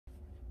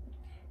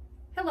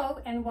Hello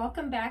and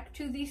welcome back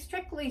to the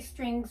Strictly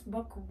Strings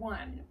Book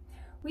 1.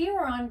 We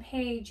are on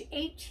page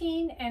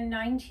 18 and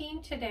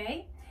 19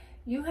 today.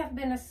 You have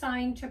been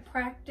assigned to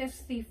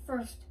practice the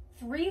first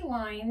 3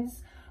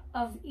 lines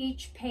of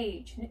each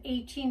page,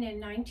 18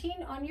 and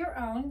 19 on your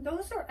own.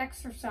 Those are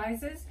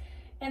exercises,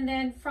 and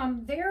then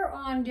from there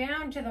on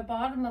down to the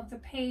bottom of the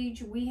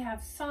page we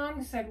have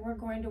songs that we're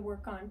going to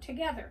work on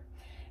together.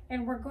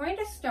 And we're going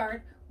to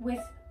start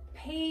with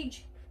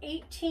page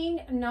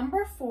 18,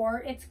 number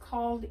 4. It's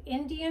called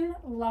Indian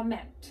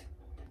Lament.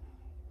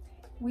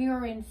 We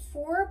are in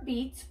 4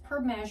 beats per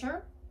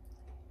measure,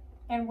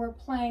 and we're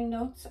playing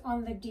notes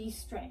on the D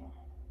string.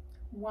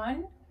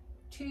 1,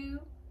 2,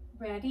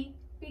 ready,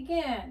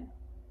 begin.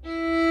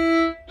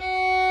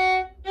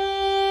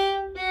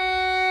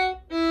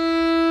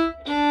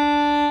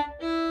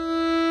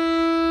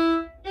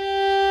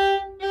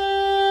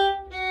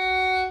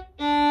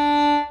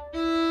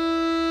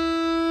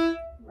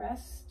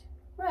 Rest,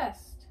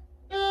 rest.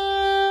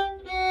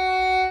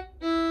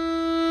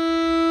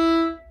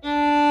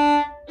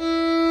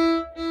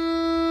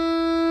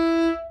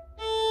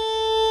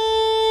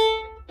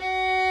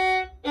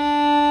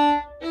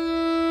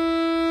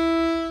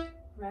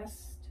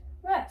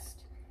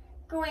 Rest.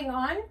 Going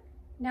on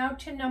now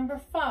to number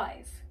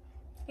 5,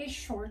 a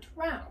short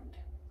round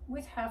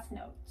with half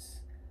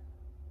notes.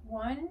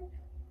 1,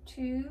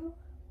 2,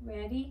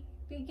 ready,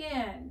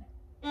 begin.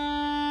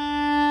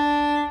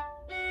 1,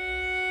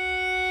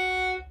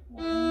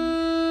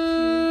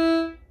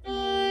 2, 3.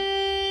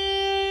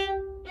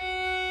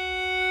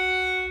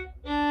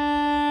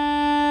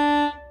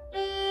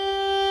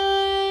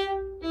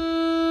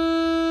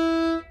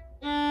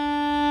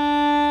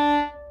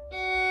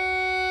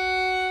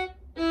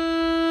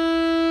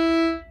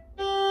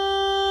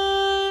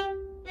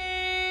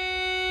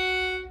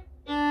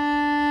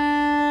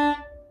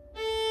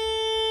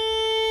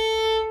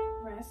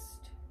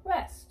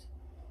 Rest.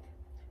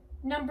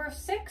 Number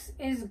 6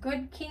 is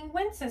Good King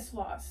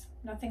Wenceslas.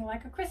 Nothing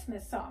like a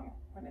Christmas song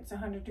when it's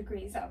 100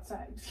 degrees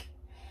outside.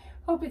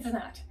 Hope it's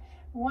not.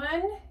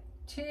 1,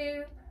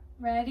 2,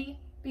 ready,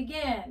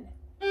 begin.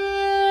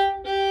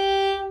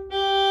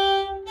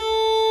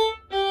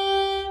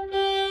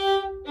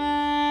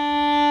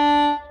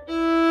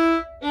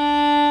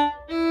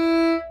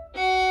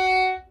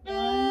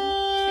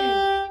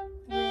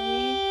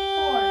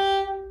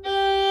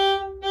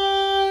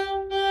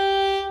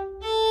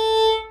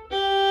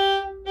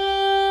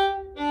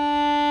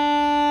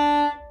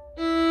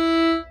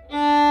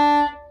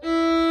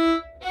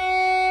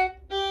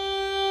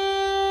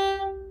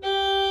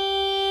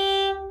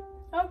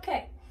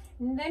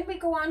 And then we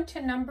go on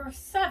to number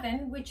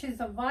 7, which is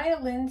a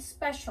violin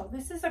special.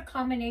 This is a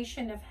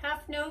combination of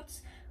half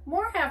notes,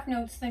 more half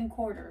notes than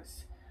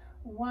quarters.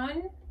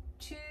 1,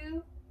 2,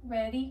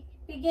 ready,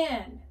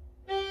 begin.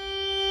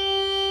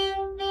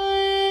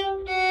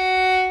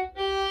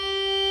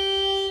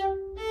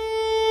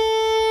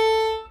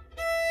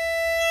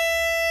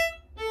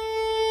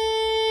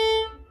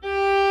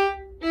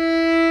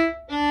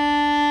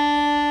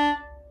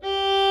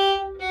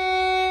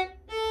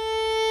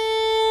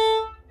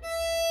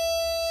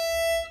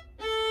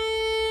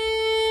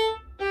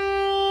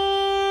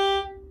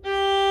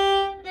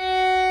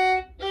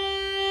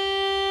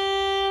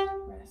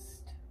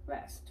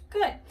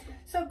 Good.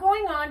 So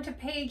going on to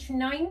page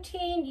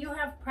 19, you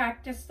have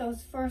practiced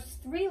those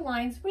first 3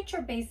 lines, which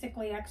are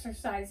basically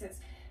exercises.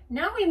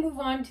 Now we move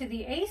on to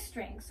the A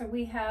string. So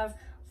we have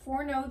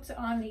 4 notes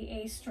on the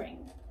A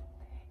string.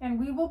 And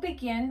we will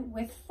begin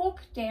with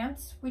Folk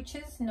Dance, which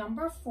is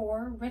number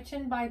 4,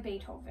 written by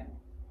Beethoven.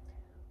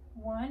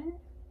 1,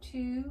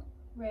 2,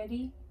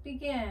 ready,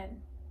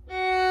 begin.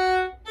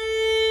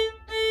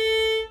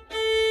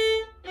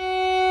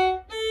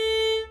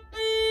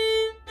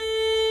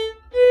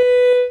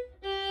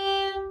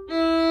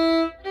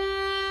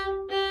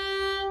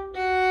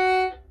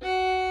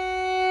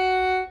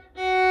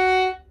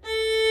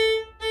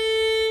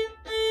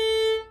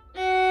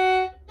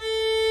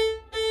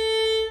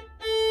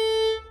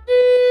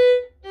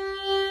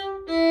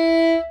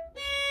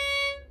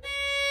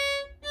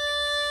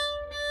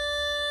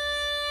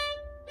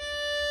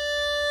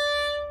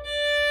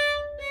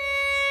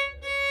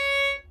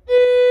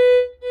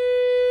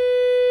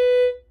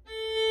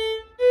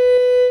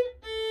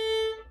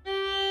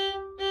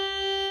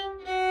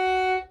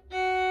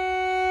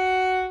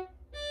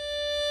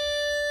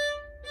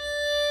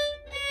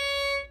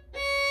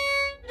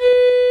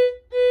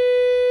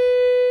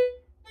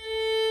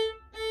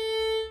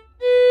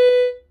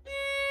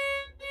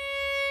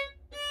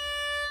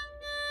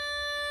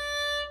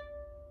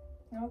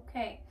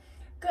 Okay,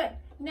 good.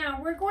 Now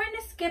we're going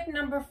to skip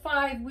number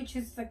 5, which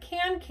is the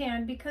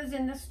can-can, because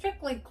in the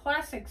Strictly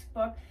Classics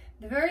book,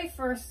 the very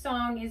first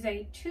song is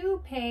a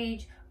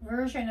 2-page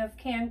version of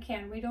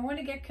can-can. We don't want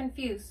to get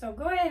confused, so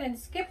go ahead and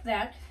skip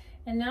that.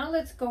 And now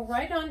let's go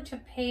right on to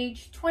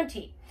page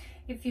 20.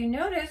 If you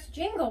notice,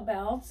 Jingle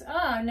Bells,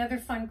 another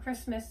fun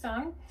Christmas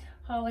song,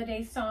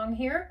 holiday song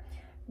here.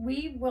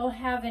 we will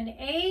have an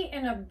A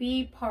and a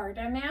B part.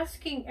 I'm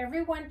asking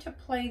everyone to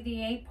play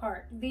the A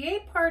part. The A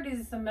part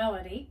is the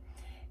melody,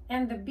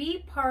 and the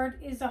B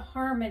part is a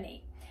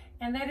harmony.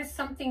 And that is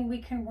something we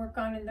can work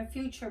on in the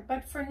future.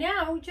 But for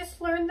now,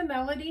 just learn the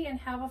melody and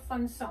have a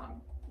fun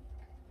song.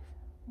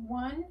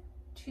 1,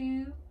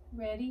 2,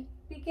 ready,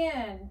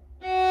 begin.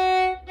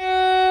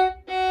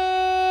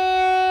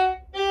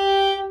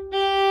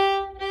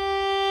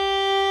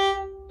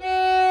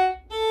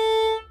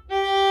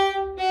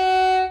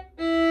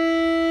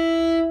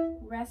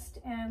 Rest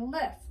and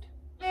lift.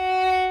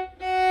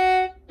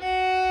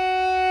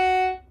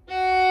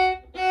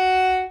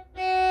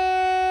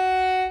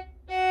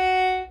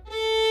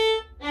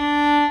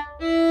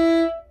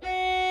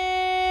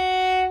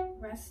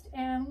 Rest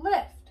and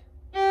lift.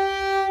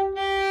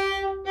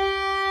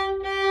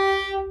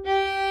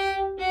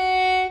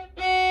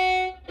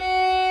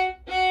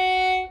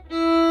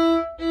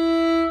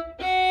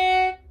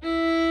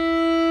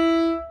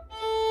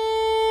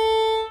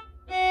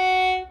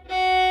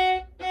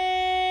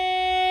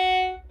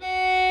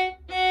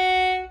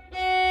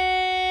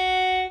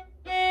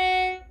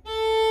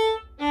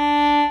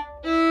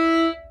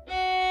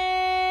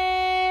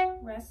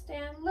 Rest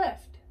and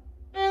lift.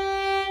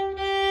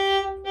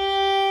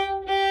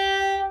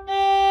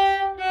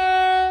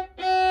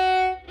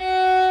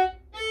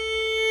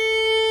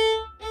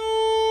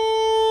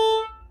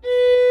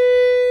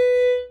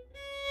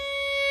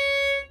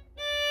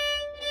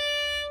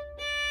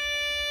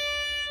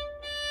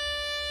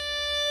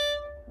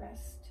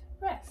 Rest,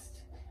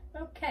 rest.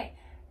 Okay.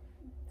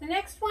 The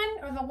next one,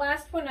 or the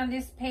last one on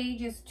this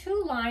page, is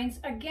 2 lines.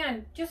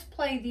 Again, just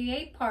play the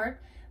A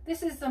part.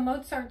 This is the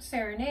Mozart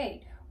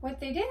Serenade. What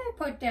they didn't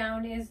put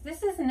down is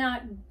this is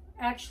not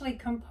actually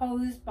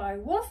composed by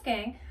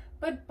Wolfgang,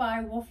 but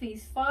by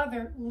Wolfie's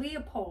father,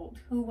 Leopold,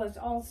 who was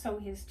also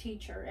his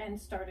teacher and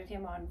started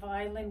him on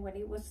violin when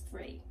he was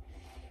 3.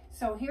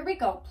 So here we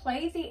go.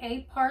 Play the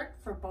A part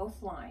for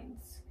both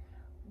lines.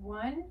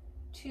 1,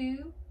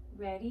 2,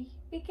 ready,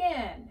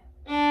 begin.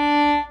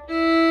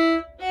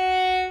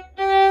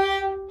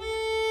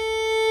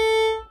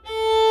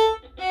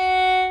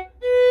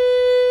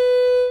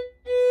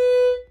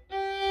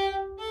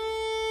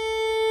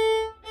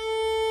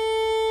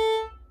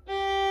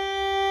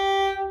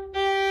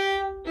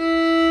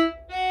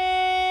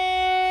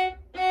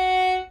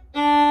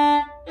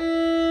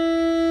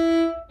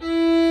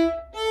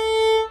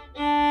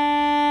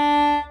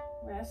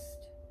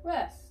 Rest,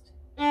 rest.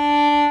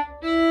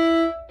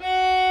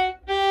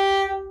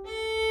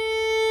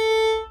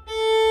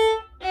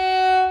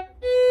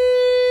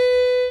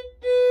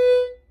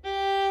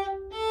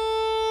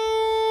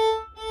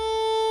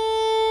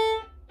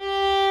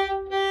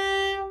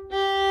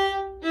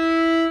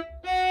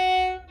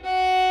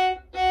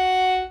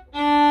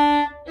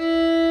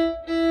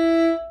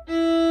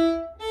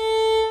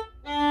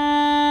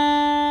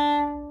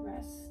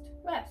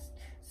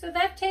 So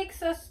that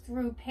takes us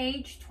through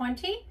page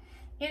 20.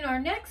 In our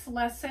next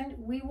lesson,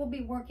 we will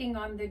be working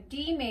on the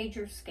D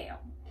major scale.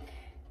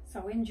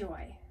 So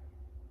enjoy.